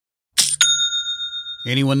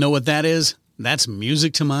Anyone know what that is? That's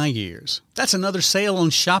music to my ears. That's another sale on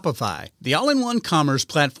Shopify, the all-in-one commerce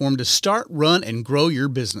platform to start, run, and grow your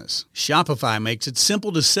business. Shopify makes it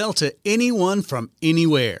simple to sell to anyone from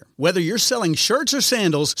anywhere. Whether you're selling shirts or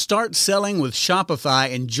sandals, start selling with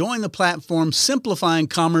Shopify and join the platform simplifying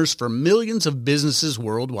commerce for millions of businesses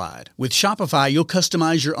worldwide. With Shopify, you'll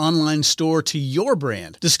customize your online store to your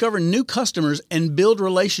brand, discover new customers, and build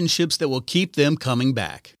relationships that will keep them coming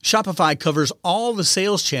back. Shopify covers all the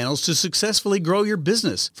sales channels to successfully grow your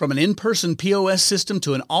business, from an in-person POS system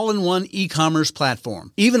to an all-in-one e-commerce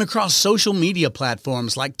platform, even across social media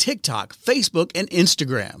platforms like TikTok, Facebook, and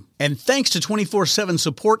Instagram. And thanks to 24/7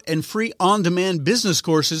 support and free on-demand business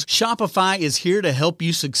courses, Shopify is here to help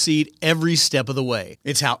you succeed every step of the way.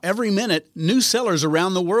 It's how every minute, new sellers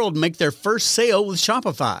around the world make their first sale with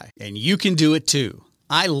Shopify. And you can do it too.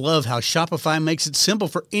 I love how Shopify makes it simple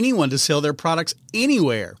for anyone to sell their products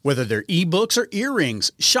anywhere. Whether they're ebooks or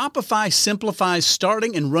earrings, Shopify simplifies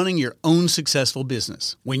starting and running your own successful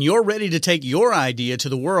business. When you're ready to take your idea to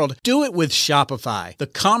the world, do it with Shopify, the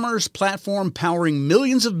commerce platform powering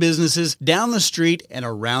millions of businesses down the street and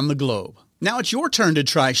around the globe. Now it's your turn to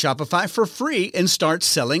try Shopify for free and start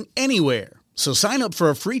selling anywhere. So sign up for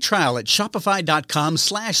a free trial at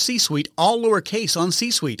shopify.com/C-Suite, all lowercase on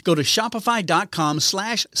C-Suite. Go to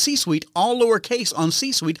shopify.com/C-Suite, all lowercase on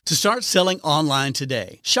C-Suite to start selling online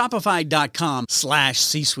today.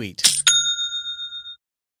 Shopify.com/C-Suite.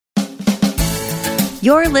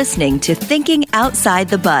 You're listening to Thinking Outside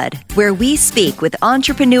the Bud, where we speak with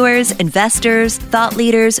entrepreneurs, investors, thought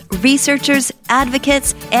leaders, researchers,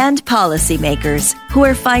 advocates, and policymakers who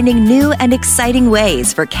are finding new and exciting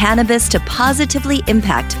ways for cannabis to positively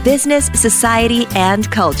impact business, society, and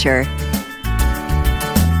culture.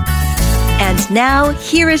 And now,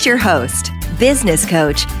 here is your host, business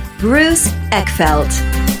coach, Bruce Eckfeldt.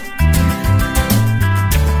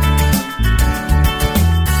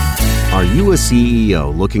 Are you a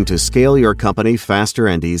CEO looking to scale your company faster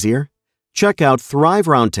and easier? Check out Thrive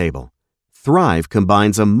Roundtable. Thrive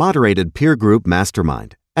combines a moderated peer group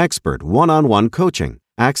mastermind, expert one-on-one coaching,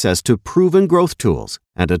 access to proven growth tools,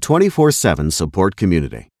 and a 24/7 support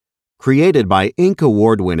community. Created by Inc.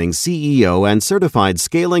 award-winning CEO and certified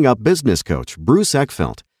scaling up business coach Bruce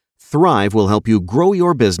Eckfeldt, Thrive will help you grow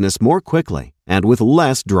your business more quickly and with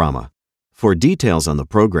less drama. For details on the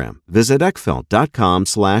program, visit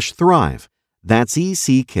eckfeldt.com/thrive. That's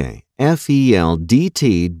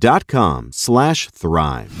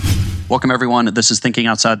ECKFELDT.com/thrive. Welcome, everyone. This is Thinking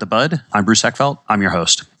Outside the Bud. I'm Bruce Eckfeldt. I'm your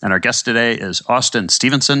host. And our guest today is Austin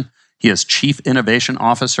Stevenson. He is Chief Innovation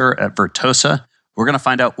Officer at Vertosa. We're going to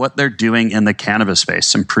find out what they're doing in the cannabis space.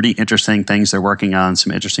 Some pretty interesting things they're working on,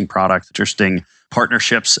 some interesting products, interesting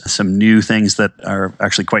partnerships, some new things that are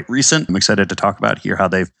actually quite recent. I'm excited to talk about here how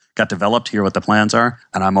they've got developed, hear what the plans are.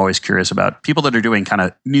 And I'm always curious about people that are doing kind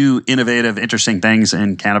of new, innovative, interesting things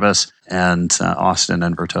in cannabis. And Austin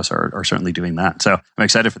and Vertosa are certainly doing that. So I'm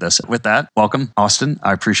excited for this. With that, welcome, Austin.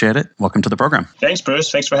 I appreciate it. Welcome to the program. Thanks,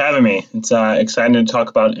 Bruce. Thanks for having me. It's exciting to talk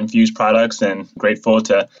about infused products and grateful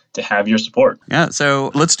to have your support. Yeah.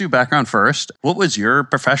 So let's do background first. What was your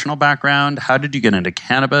professional background? How did you get into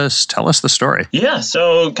cannabis? Tell us the story. Yeah.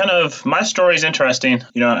 So kind of my story is interesting.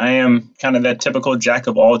 You know, I am kind of that typical jack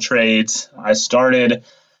of all trades. I started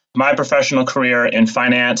my professional career in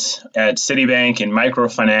finance at Citibank in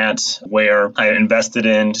microfinance, where I invested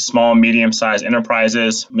in small, medium-sized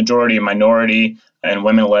enterprises, majority, minority, and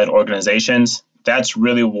women-led organizations. That's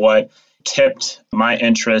really what tipped my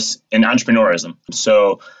interest in entrepreneurism.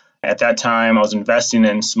 So at that time, I was investing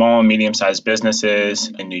in small and medium-sized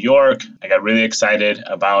businesses in New York. I got really excited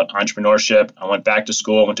about entrepreneurship. I went back to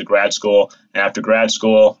school, went to grad school. And after grad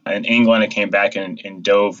school in England, I came back and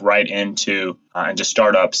dove right into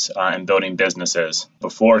startups and building businesses.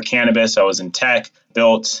 Before cannabis, I was in tech,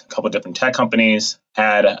 built a couple of different tech companies,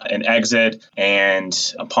 had an exit. And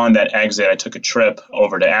upon that exit, I took a trip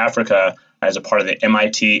over to Africa as a part of the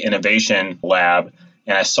MIT Innovation Lab.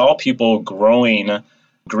 And I saw people growing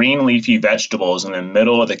green leafy vegetables in the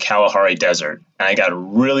middle of the Kalahari Desert. And I got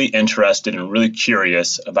really interested and really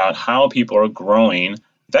curious about how people are growing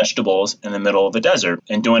vegetables in the middle of the desert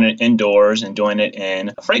and doing it indoors and doing it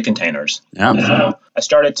in freight containers. Yeah. So I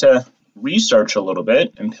started to research a little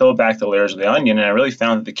bit and peel back the layers of the onion. And I really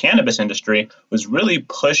found that the cannabis industry was really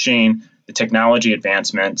pushing the technology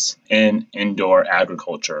advancements in indoor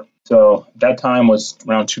agriculture. So that time was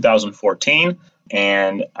around 2014.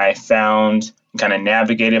 And I kind of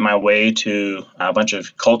navigated my way to a bunch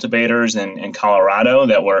of cultivators in Colorado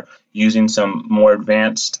that were using some more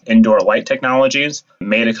advanced indoor light technologies,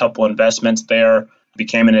 made a couple investments there,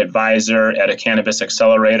 became an advisor at a cannabis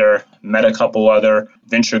accelerator, met a couple other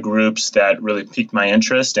venture groups that really piqued my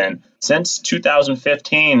interest. And since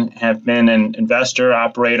 2015, have been an investor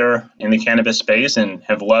operator in the cannabis space and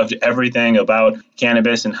have loved everything about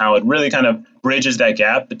cannabis and how it really kind of bridges that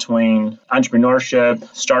gap between entrepreneurship,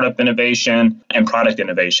 startup innovation, and product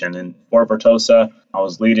innovation. And for Vertosa, I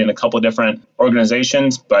was leading a couple different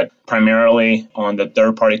organizations, but primarily on the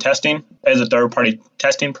third-party testing. As a third-party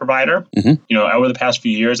testing provider, over the past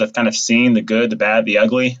few years, I've kind of seen the good, the bad, the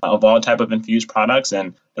ugly of all type of infused products.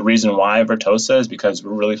 And the reason why Vertosa is because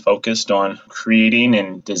we're really focused on creating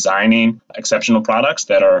and designing exceptional products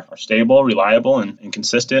that are stable, reliable, and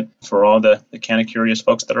consistent for all the kind of curious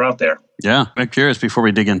folks that are out there. Yeah. I'm curious, before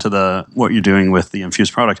we dig into what you're doing with the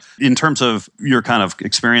infused product, in terms of your kind of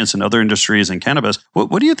experience in other industries in cannabis,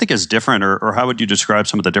 what do you think is different, or how would you describe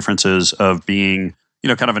some of the differences of being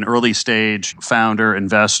kind of an early stage founder,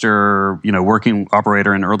 investor, working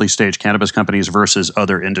operator in early stage cannabis companies versus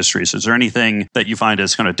other industries? Is there anything that you find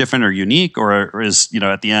is kind of different or unique, or is,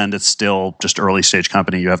 at the end, it's still just early stage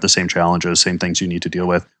company? You have the same challenges, same things you need to deal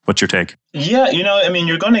with. What's your take? Yeah,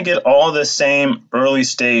 you're going to get all the same early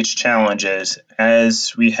stage challenges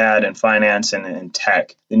as we had in finance and in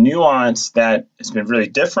tech. The nuance that has been really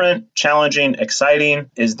different, challenging, exciting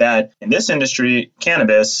is that in this industry,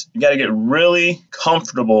 cannabis, you got to get really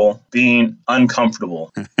comfortable being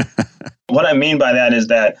uncomfortable. What I mean by that is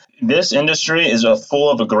that this industry is full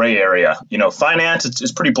of a gray area. Finance,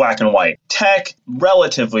 it's pretty black and white. Tech,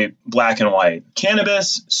 relatively black and white.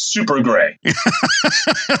 Cannabis, super gray.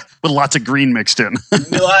 With lots of green mixed in.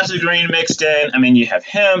 Lots of green mixed in. You have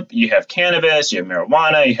hemp, you have cannabis, you have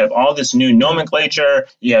marijuana, you have all this new nomenclature,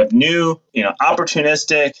 you have new,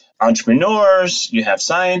 opportunistic entrepreneurs, you have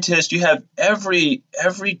scientists, you have every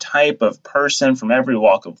type of person from every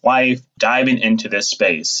walk of life diving into this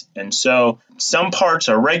space. And so some parts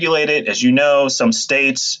are regulated, as you know, some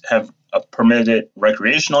states have permitted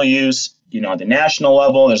recreational use. At the national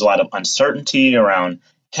level, there's a lot of uncertainty around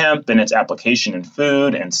hemp and its application in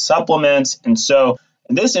food and supplements. And so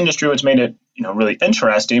in this industry, what's made it really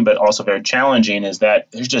interesting, but also very challenging, is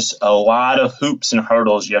that there's just a lot of hoops and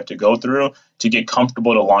hurdles you have to go through to get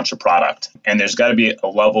comfortable to launch a product. And there's got to be a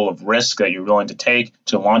level of risk that you're willing to take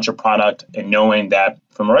to launch a product, and knowing that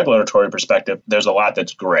from a regulatory perspective, there's a lot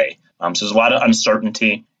that's gray. So there's a lot of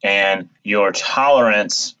uncertainty, and your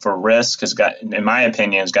tolerance for risk has got, in my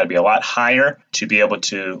opinion, has got to be a lot higher to be able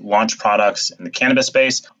to launch products in the cannabis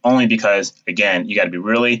space, only because, again, you got to be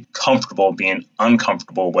really comfortable being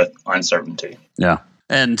uncomfortable with uncertainty. Yeah.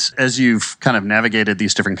 And as you've kind of navigated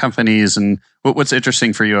these different companies, and what's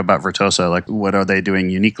interesting for you about Vertosa? Like, what are they doing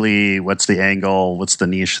uniquely? What's the angle? What's the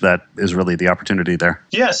niche that is really the opportunity there?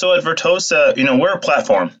 Yeah, so at Vertosa, we're a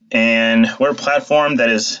platform, and we're a platform that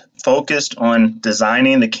is focused on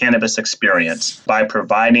designing the cannabis experience by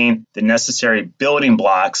providing the necessary building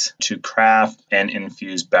blocks to craft and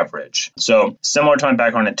infuse beverage. So similar to my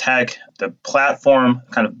background in tech, the platform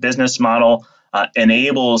kind of business model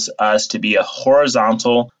enables us to be a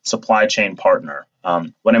horizontal supply chain partner.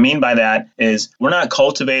 What I mean by that is we're not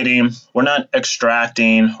cultivating, we're not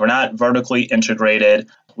extracting, we're not vertically integrated.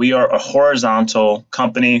 We are a horizontal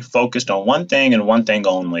company focused on one thing and one thing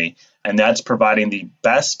only, and that's providing the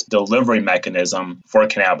best delivery mechanism for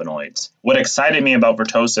cannabinoids. What excited me about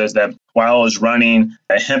Vertosa is that while I was running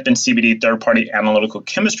a hemp and CBD third-party analytical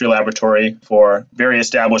chemistry laboratory for a very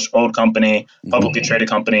established old company, publicly traded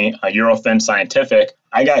company, Eurofin Scientific,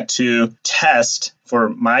 I got to test for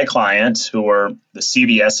my clients, who were the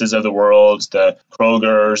CVSs of the world, the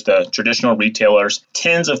Krogers, the traditional retailers,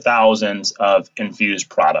 tens of thousands of infused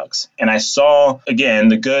products. And I saw, again,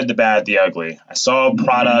 the good, the bad, the ugly. I saw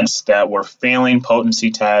products that were failing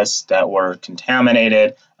potency tests, that were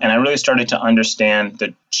contaminated, and I really started to understand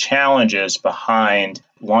the challenges behind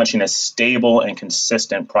launching a stable and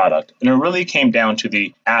consistent product. And it really came down to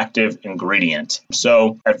the active ingredient.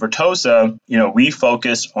 So at Vertosa, we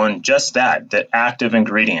focus on just that, the active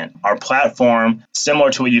ingredient. Our platform,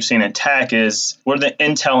 similar to what you've seen in tech, is we're the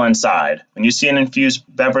intel inside. When you see an infused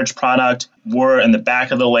beverage product, we're in the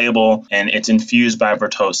back of the label, and it's infused by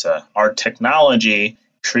Vertosa. Our technology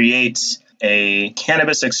creates a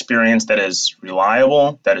cannabis experience that is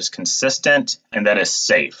reliable, that is consistent, and that is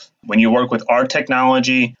safe. When you work with our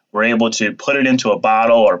technology, we're able to put it into a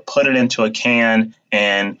bottle or put it into a can,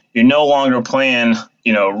 and you're no longer playing,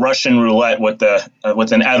 Russian roulette with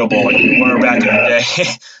an edible like you were back in the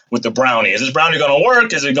day with the brownie. Is this brownie going to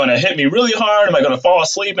work? Is it going to hit me really hard? Am I going to fall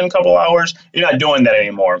asleep in a couple hours? You're not doing that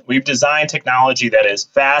anymore. We've designed technology that is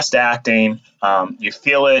fast acting. You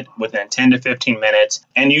feel it within 10 to 15 minutes.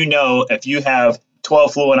 And if you have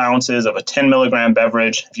 12 fluid ounces of a 10 milligram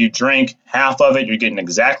beverage. If you drink half of it, you're getting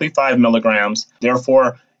exactly 5 milligrams.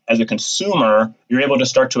 Therefore, as a consumer, you're able to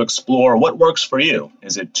start to explore what works for you.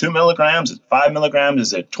 Is it 2 milligrams? Is it 5 milligrams?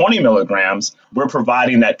 Is it 20 milligrams? We're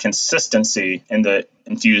providing that consistency in the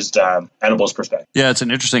infused edibles perspective. Yeah, it's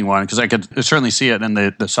an interesting one because I could certainly see it in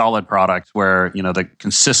the solid product where, the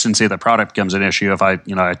consistency of the product becomes an issue. If I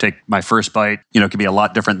take my first bite, it could be a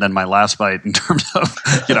lot different than my last bite in terms of,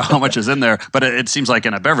 how much is in there. But it seems like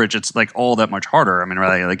in a beverage, it's like all that much harder. I mean,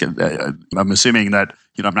 really, I'm assuming that,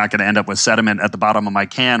 I'm not going to end up with sediment at the bottom of my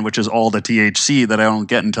can, which is all the THC that I don't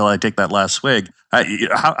get until I take that last swig.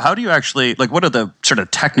 How do you actually, what are the sort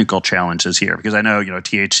of technical challenges here? Because I know,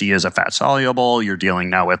 THC is a fat soluble. You're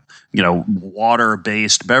dealing now with,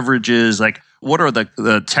 water-based beverages. What are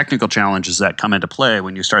the technical challenges that come into play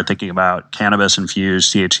when you start thinking about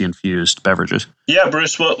cannabis-infused, THC-infused beverages? Yeah,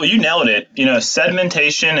 Bruce, well, you nailed it.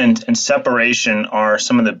 Sedimentation and separation are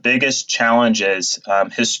some of the biggest challenges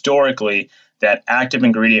historically that active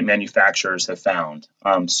ingredient manufacturers have found.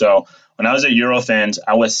 So when I was at Eurofins,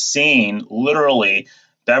 I was seeing literally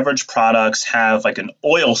beverage products have like an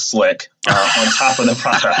oil slick on top of the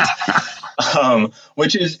product,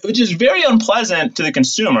 which is very unpleasant to the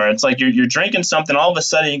consumer. It's like you're drinking something, all of a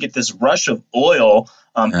sudden you get this rush of oil,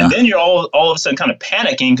 and then you're all of a sudden kind of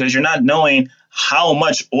panicking because you're not knowing how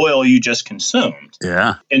much oil you just consumed.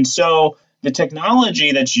 Yeah. And so the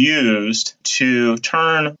technology that's used to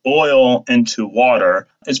turn oil into water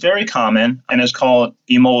is very common and is called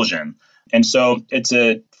emulsion. And so it's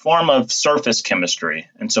a form of surface chemistry.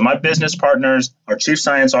 And so my business partners, our Chief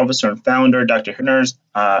Science Officer and Founder, Dr. Hinners,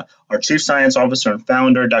 our Chief Science Officer and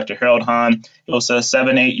Founder, Dr. Harold Hahn, he was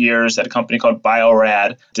 7-8 years at a company called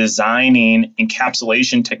Bio-Rad, designing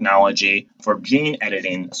encapsulation technology for gene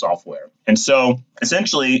editing software. And so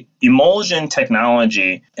essentially, emulsion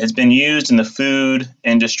technology has been used in the food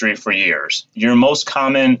industry for years. Your most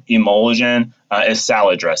common emulsion is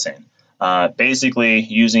salad dressing. Basically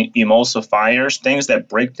using emulsifiers, things that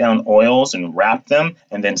break down oils and wrap them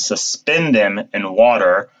and then suspend them in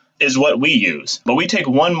water is what we use. But we take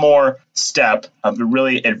one more step of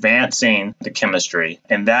really advancing the chemistry,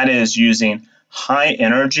 and that is using high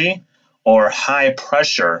energy or high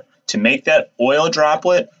pressure to make that oil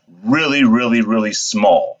droplet really, really, really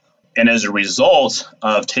small. And as a result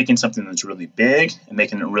of taking something that's really big and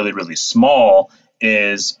making it really, really small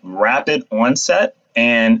is rapid onset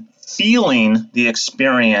and feeling the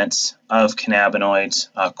experience of cannabinoids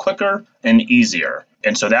quicker and easier.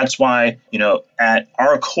 And so that's why, at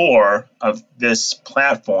our core of this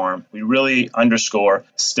platform, we really underscore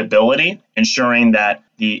stability, ensuring that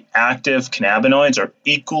the active cannabinoids are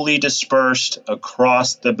equally dispersed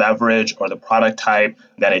across the beverage or the product type,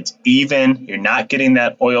 that it's even, you're not getting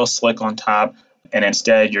that oil slick on top, and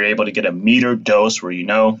instead you're able to get a metered dose where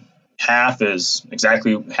half is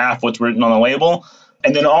exactly half what's written on the label.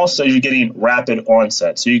 And then also you're getting rapid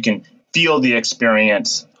onset, so you can feel the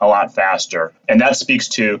experience a lot faster. And that speaks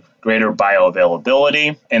to greater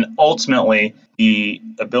bioavailability and ultimately the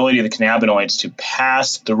ability of the cannabinoids to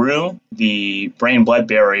pass through the brain-blood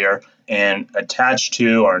barrier and attach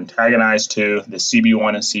to or antagonize to the CB1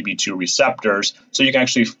 and CB2 receptors so you can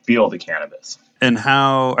actually feel the cannabis. And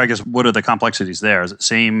what are the complexities there? Is it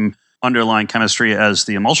same underlying chemistry as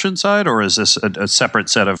the emulsion side, or is this a separate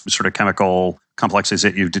set of sort of chemical complexities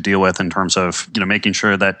that you have to deal with in terms of making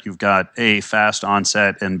sure that you've got A, fast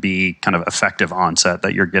onset, and B, kind of effective onset,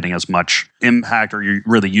 that you're getting as much impact, or you're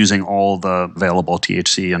really using all the available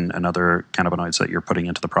THC and other cannabinoids that you're putting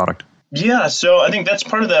into the product? Yeah, so I think that's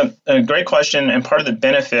part of the great question, and part of the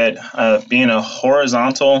benefit of being a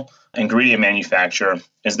horizontal ingredient manufacturer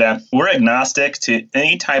is that we're agnostic to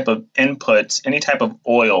any type of inputs, any type of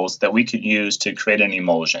oils that we could use to create an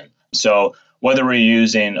emulsion. So whether we're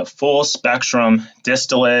using a full spectrum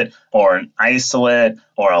distillate or an isolate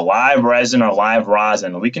or a live resin or live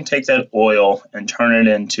rosin, we can take that oil and turn it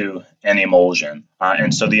into an emulsion.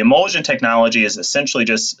 And so the emulsion technology is essentially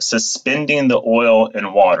just suspending the oil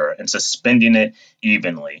in water and suspending it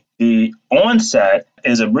evenly. The onset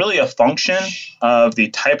is really a function of the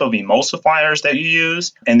type of emulsifiers that you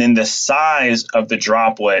use and then the size of the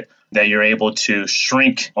droplet that you're able to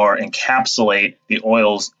shrink or encapsulate the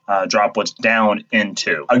oil's droplets down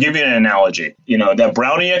into. I'll give you an analogy. That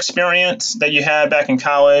brownie experience that you had back in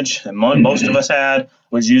college, and most of us had,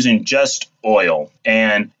 was using just oil.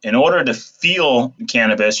 And in order to feel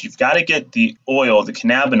cannabis, you've got to get the oil, the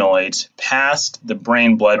cannabinoids, past the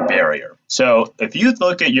brain-blood barrier. So if you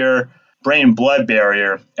look at your brain-blood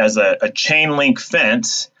barrier as a chain link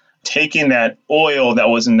fence, taking that oil that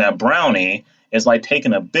was in that brownie is like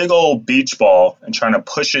taking a big old beach ball and trying to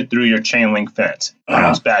push it through your chain link fence.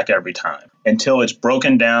 Bounce back every time until it's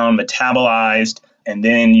broken down, metabolized, and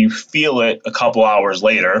then you feel it a couple hours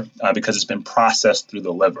later because it's been processed through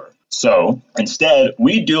the liver. So instead,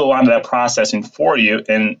 we do a lot of that processing for you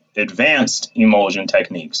in advanced emulsion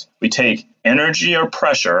techniques. We take energy or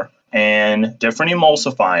pressure and different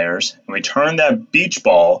emulsifiers, and we turn that beach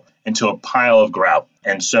ball into a pile of gravel.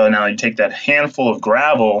 And so now you take that handful of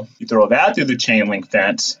gravel, you throw that through the chain link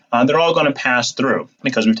fence, they're all going to pass through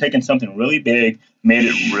because we've taken something really big, made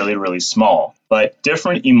it really, really small. But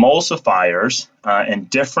different emulsifiers and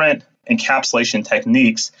different encapsulation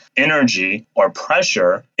techniques, energy or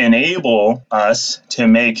pressure, enable us to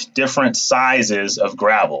make different sizes of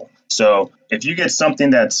gravel. So if you get something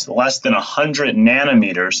that's less than 100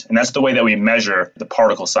 nanometers, and that's the way that we measure the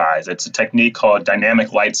particle size, it's a technique called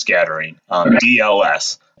dynamic light scattering,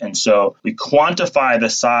 DLS. And so we quantify the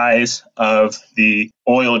size of the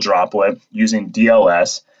oil droplet using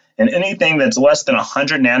DLS, and anything that's less than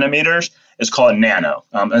 100 nanometers is called nano.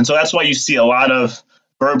 And so that's why you see a lot of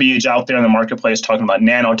verbiage out there in the marketplace talking about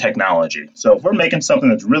nanotechnology. So if we're making something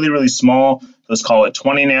that's really, really small, let's call it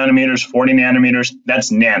 20 nanometers, 40 nanometers,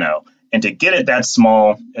 that's nano. And to get it that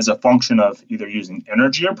small is a function of either using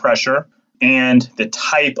energy or pressure and the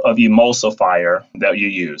type of emulsifier that you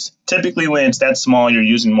use. Typically, when it's that small, you're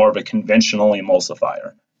using more of a conventional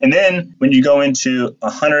emulsifier. And then when you go into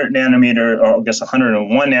 100 nanometer, or I guess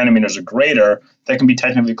 101 nanometers or greater, that can be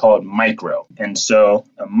technically called micro. And so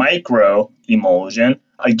a micro emulsion,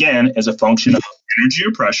 again, is a function of energy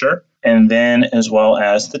or pressure, and then as well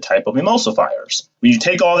as the type of emulsifiers. When you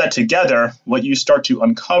take all that together, what you start to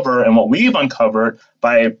uncover, and what we've uncovered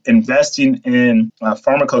by investing in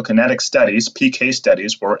pharmacokinetic studies, PK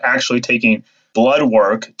studies, where we're actually taking blood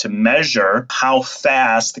work to measure how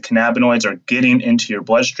fast the cannabinoids are getting into your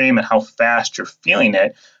bloodstream and how fast you're feeling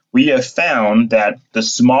it, we have found that the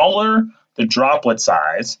smaller the droplet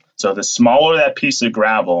size, so the smaller that piece of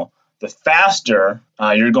gravel, the faster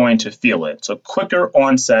you're going to feel it. So quicker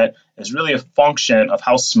onset is really a function of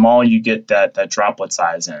how small you get that droplet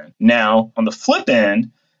size in. Now, on the flip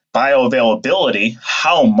end, bioavailability,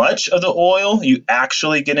 how much of the oil you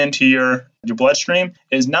actually get into your bloodstream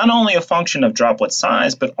is not only a function of droplet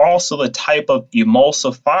size, but also the type of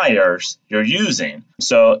emulsifiers you're using.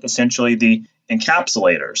 So essentially the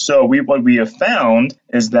encapsulators. So what we have found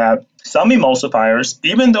is that some emulsifiers,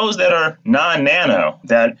 even those that are non-nano,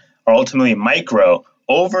 that are ultimately micro,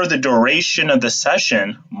 over the duration of the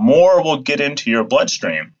session, more will get into your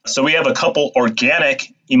bloodstream. So we have a couple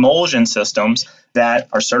organic emulsion systems that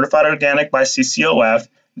are certified organic by CCOF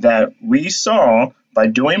that we saw by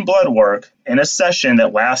doing blood work in a session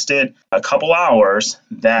that lasted a couple hours,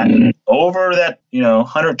 that over that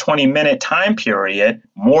 120-minute time period,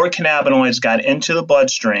 more cannabinoids got into the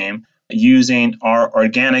bloodstream using our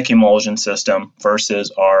organic emulsion system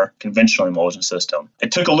versus our conventional emulsion system.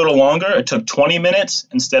 It took a little longer. It took 20 minutes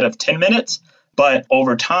instead of 10 minutes. But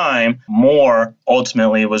over time, more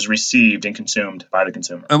ultimately was received and consumed by the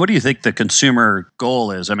consumer. And what do you think the consumer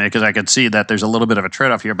goal is? I mean, because I could see that there's a little bit of a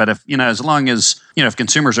trade-off here. But if, as long as, if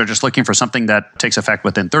consumers are just looking for something that takes effect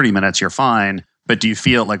within 30 minutes, you're fine. But do you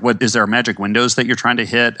feel like, is there magic windows that you're trying to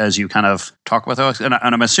hit as you kind of talk with us? And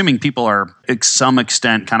I'm assuming people are, to some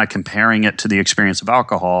extent, kind of comparing it to the experience of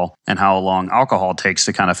alcohol and how long alcohol takes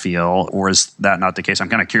to kind of feel, or is that not the case? I'm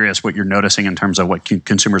kind of curious what you're noticing in terms of what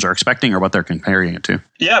consumers are expecting or what they're comparing it to.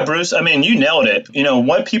 Yeah, Bruce, I mean, you nailed it.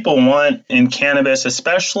 What people want in cannabis,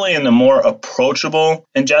 especially in the more approachable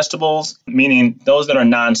ingestibles, meaning those that are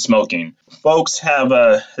non-smoking. Folks have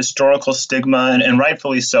a historical stigma, and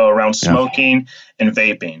rightfully so, around smoking and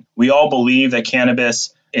vaping. We all believe that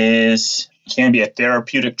cannabis can be a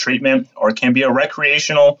therapeutic treatment or can be a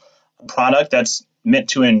recreational product that's meant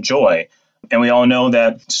to enjoy. And we all know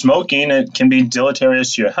that smoking can be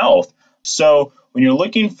deleterious to your health. So when you're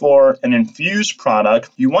looking for an infused product,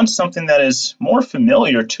 you want something that is more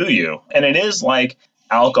familiar to you. And it is like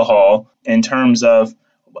alcohol in terms of,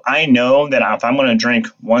 I know that if I'm going to drink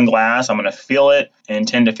one glass, I'm going to feel it in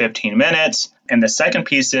 10 to 15 minutes. And the second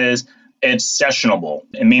piece is it's sessionable,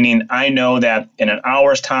 meaning I know that in an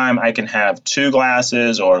hour's time, I can have 2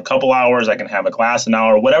 glasses, or a couple hours, I can have a glass an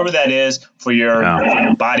hour, whatever that is for your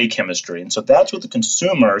body chemistry. And so that's what the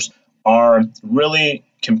consumers are really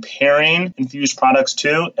comparing infused products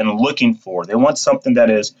to and looking for. They want something that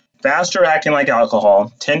is faster acting like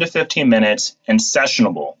alcohol, 10 to 15 minutes, and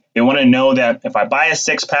sessionable. They want to know that if I buy a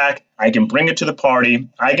 6-pack, I can bring it to the party,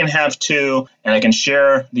 I can have 2, and I can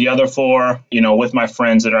share the other 4, with my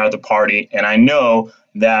friends that are at the party. And I know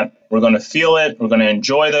that we're going to feel it, we're going to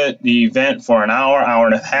enjoy the event for an hour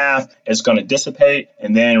and a half, it's going to dissipate,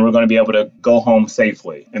 and then we're going to be able to go home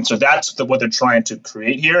safely. And so that's what they're trying to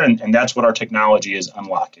create here, and that's what our technology is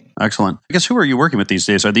unlocking. Excellent. I guess who are you working with these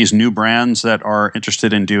days? Are these new brands that are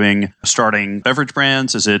interested in starting beverage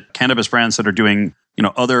brands? Is it cannabis brands that are doing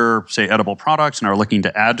other, say, edible products and are looking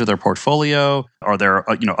to add to their portfolio? Are there,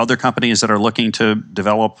 other companies that are looking to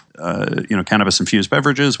develop, cannabis-infused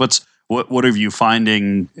beverages? What are you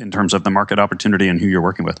finding in terms of the market opportunity and who you're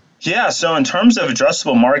working with? Yeah, so in terms of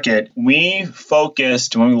addressable market, we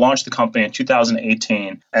focused, when we launched the company in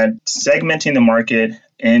 2018, at segmenting the market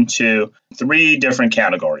into 3 different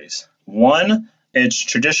categories. 1, it's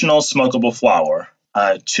traditional smokable flower.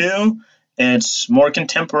 2, it's more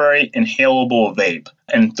contemporary inhalable vape.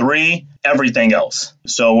 And 3, everything else.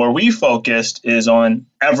 So where we focused is on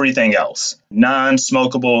everything else,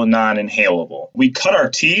 non-smokable, non-inhalable. We cut our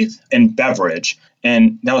teeth in beverage,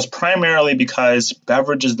 and that was primarily because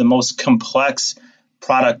beverage is the most complex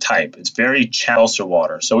product type. It's very seltzer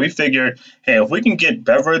water. So we figured, hey, if we can get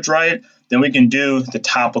beverage right, then we can do the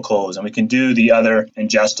topicals and we can do the other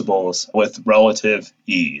ingestibles with relative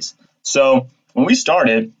ease. So when we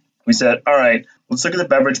started, we said, all right, let's look at the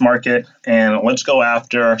beverage market and let's go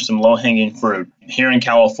after some low-hanging fruit here in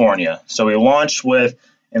California. So we launched with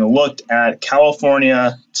and looked at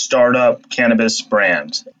California startup cannabis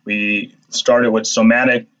brands. We started with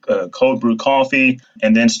Somatic cold brew coffee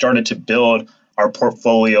and then started to build our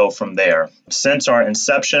portfolio from there. Since our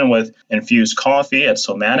inception with infused coffee at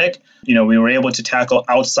Somatic, we were able to tackle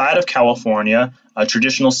outside of California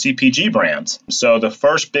traditional CPG brands. So the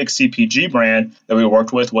first big CPG brand that we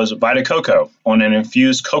worked with was Vita Coco on an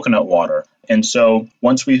infused coconut water. And so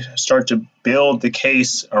once we start to build the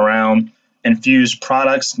case around infused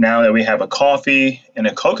products, now that we have a coffee and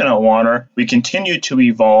a coconut water, we continue to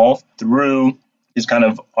evolve through is kind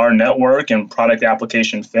of our network and product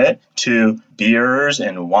application fit to beers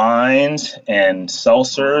and wines and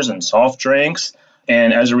seltzers and soft drinks.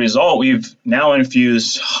 And as a result, we've now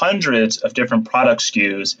infused hundreds of different product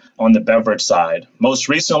SKUs on the beverage side. Most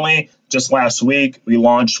recently, just last week, we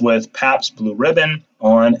launched with Pabst Blue Ribbon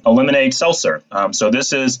on a lemonade seltzer. So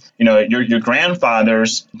this is, your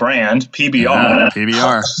grandfather's brand, PBR.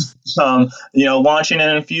 PBR. Launching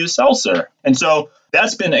an infused seltzer. And so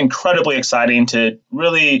that's been incredibly exciting to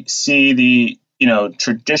really see the,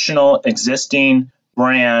 traditional existing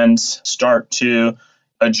brands start to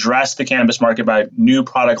address the cannabis market by new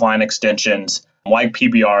product line extensions like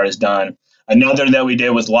PBR has done. Another that we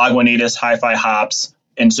did was Lagunitas Hi-Fi Hops.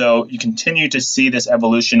 And so you continue to see this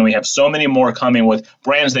evolution. We have so many more coming with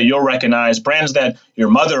brands that you'll recognize, brands that your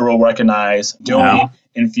mother will recognize doing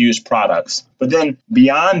infused products. But then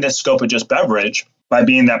beyond the scope of just beverage, by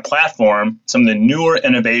being that platform, some of the newer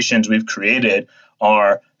innovations we've created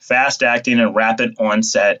are fast-acting and rapid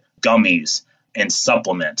onset gummies and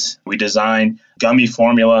supplements. We designed gummy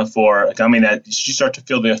formula for a gummy that you start to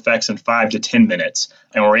feel the effects in 5 to 10 minutes.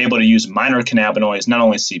 And we're able to use minor cannabinoids, not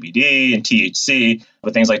only CBD and THC,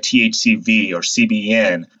 but things like THCV or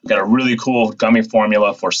CBN. We've got a really cool gummy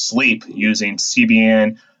formula for sleep using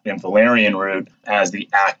CBN and valerian root as the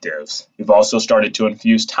actives. We've also started to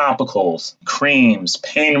infuse topicals, creams,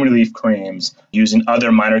 pain relief creams, using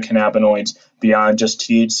other minor cannabinoids beyond just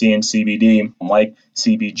THC and CBD, like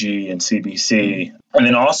CBG and CBC. And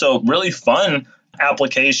then also really fun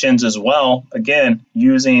applications as well, again,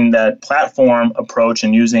 using that platform approach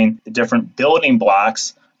and using the different building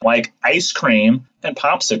blocks like ice cream and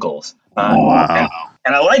popsicles.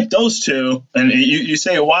 And I like those two. And you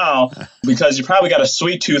say, wow, because you probably got a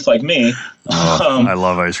sweet tooth like me. I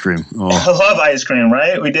love ice cream. I love ice cream,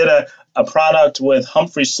 right? We did a product with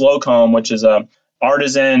Humphrey Slocombe, which is a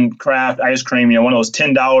artisan craft ice cream, one of those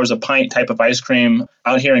 $10 a pint type of ice cream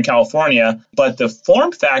out here in California. But the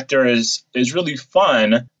form factor is really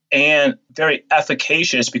fun and very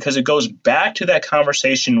efficacious because it goes back to that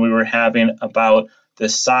conversation we were having about the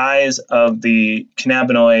size of the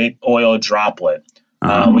cannabinoid oil droplet.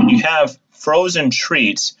 When you have frozen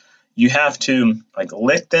treats, you have to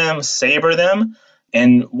lick them, savor them.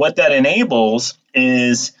 And what that enables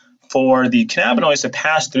is for the cannabinoids to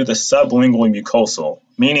pass through the sublingual mucosal,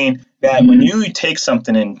 meaning that when you take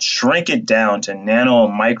something and shrink it down to nano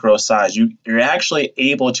and micro size, you're actually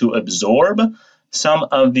able to absorb some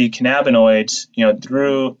of the cannabinoids,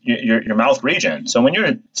 through your mouth region. So when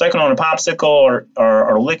you're sucking on a popsicle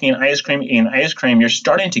or licking ice cream, eating ice cream, you're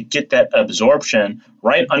starting to get that absorption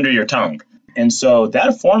right under your tongue. And so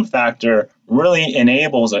that form factor really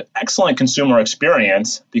enables an excellent consumer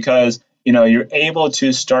experience because you're able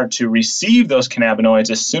to start to receive those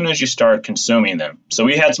cannabinoids as soon as you start consuming them. So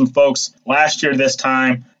we had some folks last year this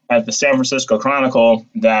time at the San Francisco Chronicle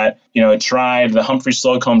that, tried the Humphrey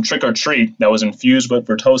Slocum Trick or Treat that was infused with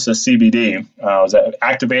Vertosa CBD. It was an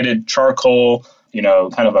activated charcoal,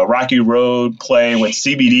 kind of a Rocky Road play with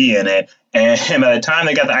CBD in it. And by the time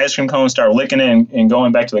they got the ice cream cone, started licking it and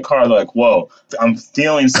going back to the car, they're like, whoa, I'm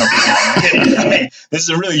feeling something. This is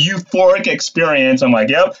a really euphoric experience. I'm like,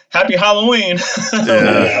 yep, happy Halloween.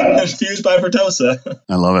 Infused by Vertosa.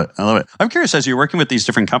 I love it. I'm curious, as you're working with these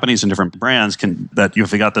different companies and different brands that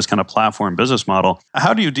you've got this kind of platform business model,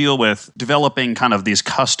 how do you deal with developing kind of these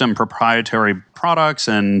custom proprietary products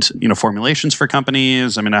and, formulations for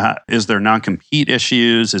companies? I mean, is there non-compete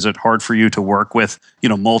issues? Is it hard for you to work with,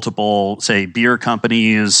 multiple, say, beer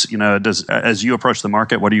companies? As you approach the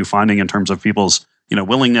market, what are you finding in terms of people's,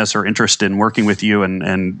 willingness or interest in working with you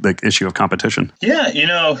and the issue of competition?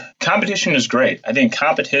 Yeah, competition is great. I think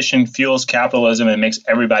competition fuels capitalism and makes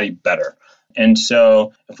everybody better. And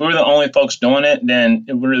so if we were the only folks doing it, then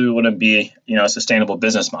it really wouldn't be, a sustainable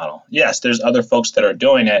business model. Yes, there's other folks that are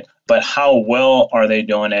doing it, but how well are they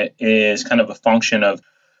doing it is kind of a function of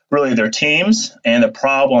really their teams and the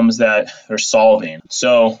problems that they're solving.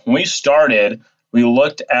 So when we started, we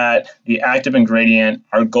looked at the active ingredient.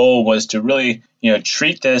 Our goal was to really,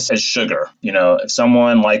 treat this as sugar. If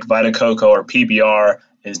someone like Vita Coco or PBR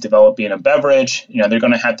is developing a beverage, they're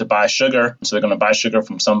going to have to buy sugar. So they're going to buy sugar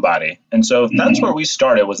from somebody. And so that's where we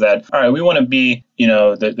started, was that, all right, we want to be,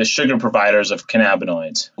 the sugar providers of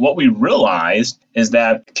cannabinoids. What we realized is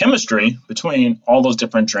that chemistry between all those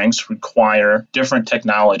different drinks require different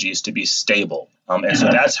technologies to be stable. And so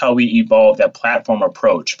that's how we evolved that platform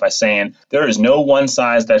approach, by saying there is no one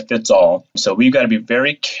size that fits all. So we've got to be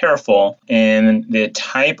very careful in the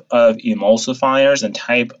type of emulsifiers and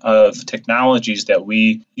type of technologies that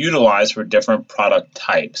we utilize for different product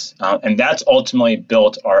types. And that's ultimately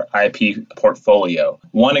built our IP portfolio.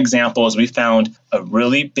 One example is we found a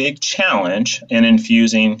really big challenge in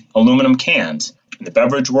infusing aluminum cans. In the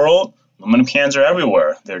beverage world, aluminum cans are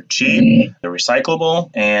everywhere. They're cheap, they're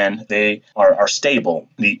recyclable, and they are stable.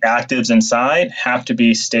 The actives inside have to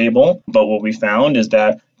be stable, but what we found is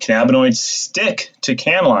that cannabinoids stick to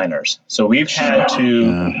can liners. So we've had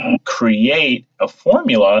to create a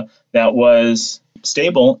formula that was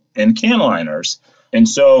stable in can liners. And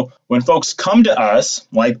so when folks come to us,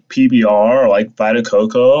 like PBR or like Vita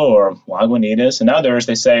Coco or Lagunitas and others,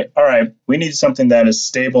 they say, all right, we need something that is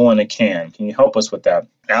stable in a can. Can you help us with that?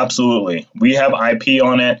 Absolutely. We have IP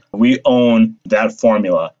on it. We own that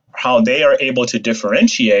formula. How they are able to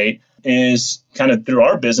differentiate is kind of through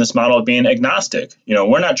our business model of being agnostic.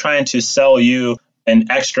 We're not trying to sell you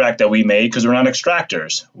an extract that we made because we're not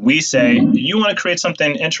extractors. We say, you want to create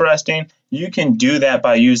something interesting? You can do that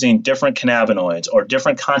by using different cannabinoids or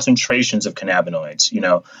different concentrations of cannabinoids.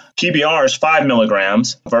 PBR is 5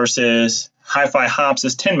 milligrams versus Hi-Fi Hops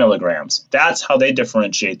is 10 milligrams. That's how they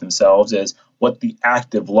differentiate themselves, is what the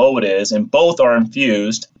active load is, and both are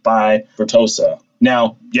infused by Vertosa.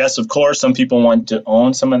 Now, yes, of course, some people want to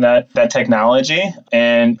own some of that technology,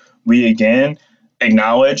 and we, again,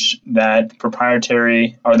 acknowledge that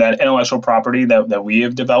proprietary or that intellectual property that we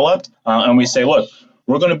have developed. And we say, look,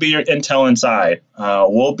 we're going to be your intel inside.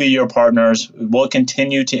 We'll be your partners. We'll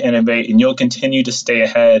continue to innovate, and you'll continue to stay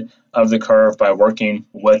ahead of the curve by working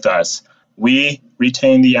with us. We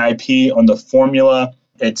retain the IP on the formula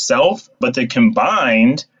itself, but the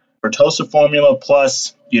combined Vertosa formula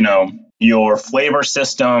plus, your flavor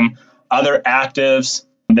system, other actives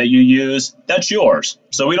that you use, that's yours.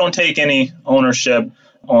 So we don't take any ownership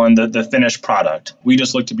on the finished product. We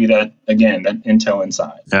just look to be that intel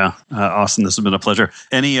inside. Yeah. Austin, this has been a pleasure.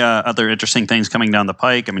 Any other interesting things coming down the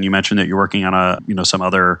pike? I mean, you mentioned that you're working on some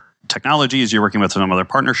other technologies, you're working with some other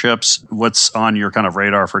partnerships. What's on your kind of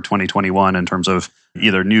radar for 2021 in terms of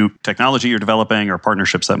either new technology you're developing or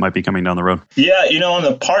partnerships that might be coming down the road? Yeah, on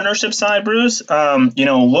the partnership side, Bruce,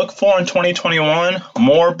 look for in 2021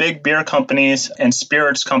 more big beer companies and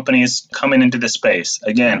spirits companies coming into the space.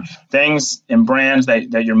 Again, things and brands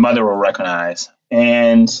that your mother will recognize.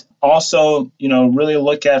 And also, really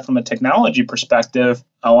look at, from a technology perspective,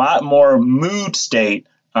 a lot more mood state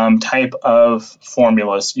type of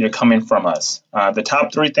formulas coming from us. The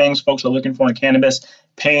top 3 things folks are looking for in cannabis: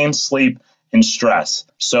 pain, sleep, and stress.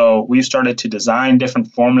 So we've started to design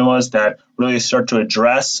different formulas that really start to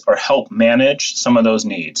address or help manage some of those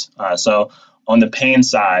needs. So on the pain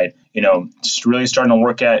side, just really starting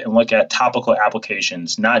to look at topical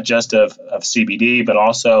applications, not just of CBD, but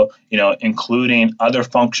also, including other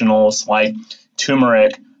functionals like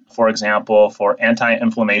turmeric, for example, for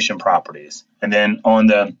anti-inflammation properties. And then on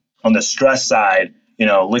the on the stress side,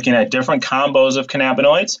 looking at different combos of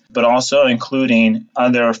cannabinoids, but also including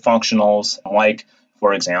other functionals like,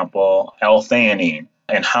 for example, L-theanine,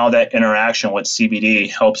 and how that interaction with CBD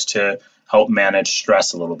helps to help manage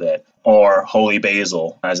stress a little bit, or holy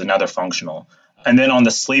basil as another functional. And then on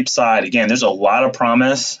the sleep side, again, there's a lot of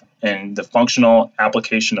promise in the functional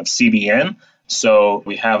application of CBN. So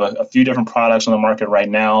we have a few different products on the market right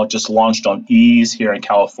now, just launched on Ease here in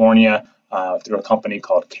California through a company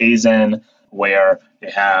called Kaizen, where they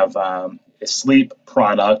have a sleep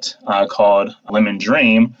product called Lemon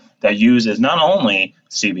Dream that uses not only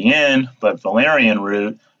CBN, but valerian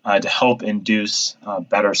root to help induce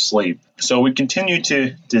better sleep. So we continue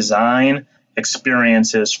to design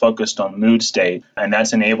experiences focused on mood state, and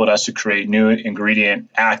that's enabled us to create new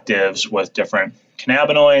ingredient actives with different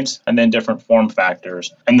cannabinoids and then different form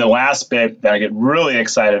factors. And the last bit that I get really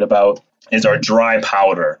excited about is our dry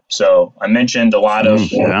powder. So I mentioned a lot of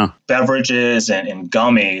beverages and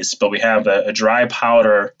gummies, but we have a dry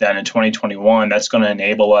powder that in 2021, that's going to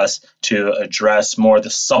enable us to address more of the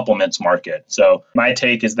supplements market. So my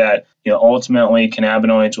take is that ultimately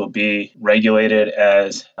cannabinoids will be regulated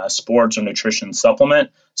as a sports or nutrition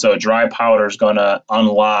supplement. So a dry powder is going to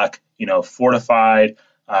unlock fortified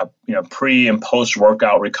pre and post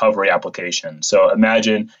workout recovery application. So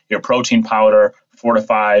imagine your protein powder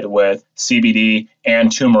fortified with CBD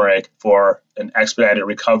and turmeric for an expedited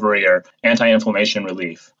recovery or anti-inflammation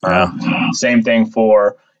relief. Same thing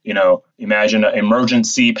for, imagine an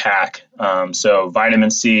emergency pack. So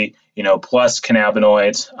vitamin C, plus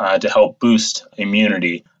cannabinoids to help boost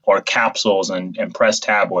immunity, or capsules and pressed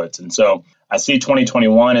tablets. And so I see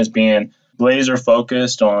 2021 as being laser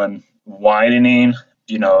focused on widening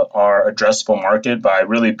our addressable market by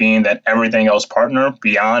really being that everything else partner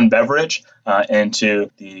beyond beverage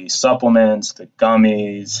into the supplements, the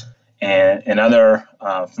gummies, and other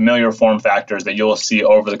familiar form factors that you'll see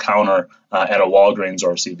over the counter at a Walgreens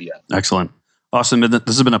or a CVS. Excellent. Awesome. This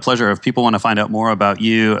has been a pleasure. If people want to find out more about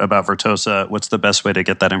you, about Vertosa, what's the best way to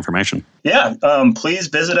get that information? Yeah, please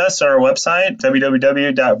visit us, our website,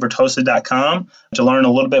 www.vertosa.com, to learn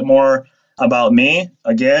a little bit more about me.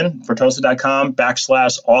 Again,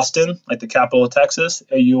 vertosa.com/Austin, like the capital of Texas,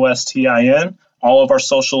 AUSTIN. All of our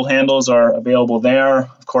social handles are available there.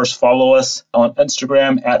 Of course, follow us on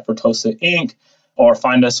Instagram at Vertosa Inc., or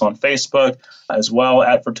find us on Facebook as well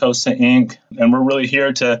at Vertosa Inc. And we're really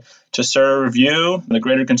here to serve you, the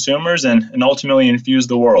greater consumers, and ultimately infuse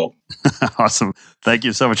the world. Awesome. Thank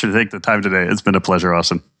you so much for taking the time today. It's been a pleasure,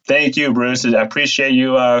 Austin. Thank you, Bruce. I appreciate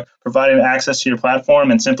you providing access to your platform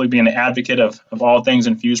and simply being an advocate of all things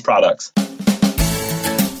infused products.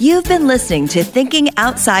 You've been listening to Thinking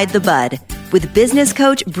Outside the Bud with business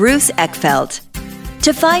coach Bruce Eckfeldt.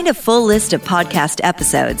 To find a full list of podcast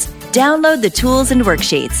episodes, download the tools and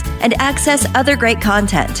worksheets, and access other great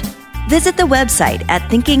content, visit the website at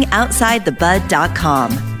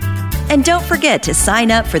thinkingoutsidethebud.com. And don't forget to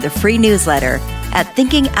sign up for the free newsletter at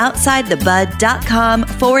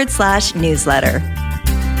thinkingoutsidethebud.com/newsletter.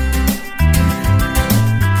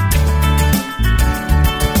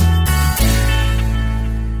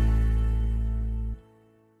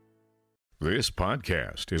 This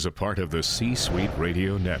podcast is a part of the C-Suite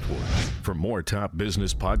Radio Network. For more top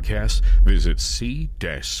business podcasts, visit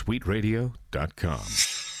c-suiteradio.com.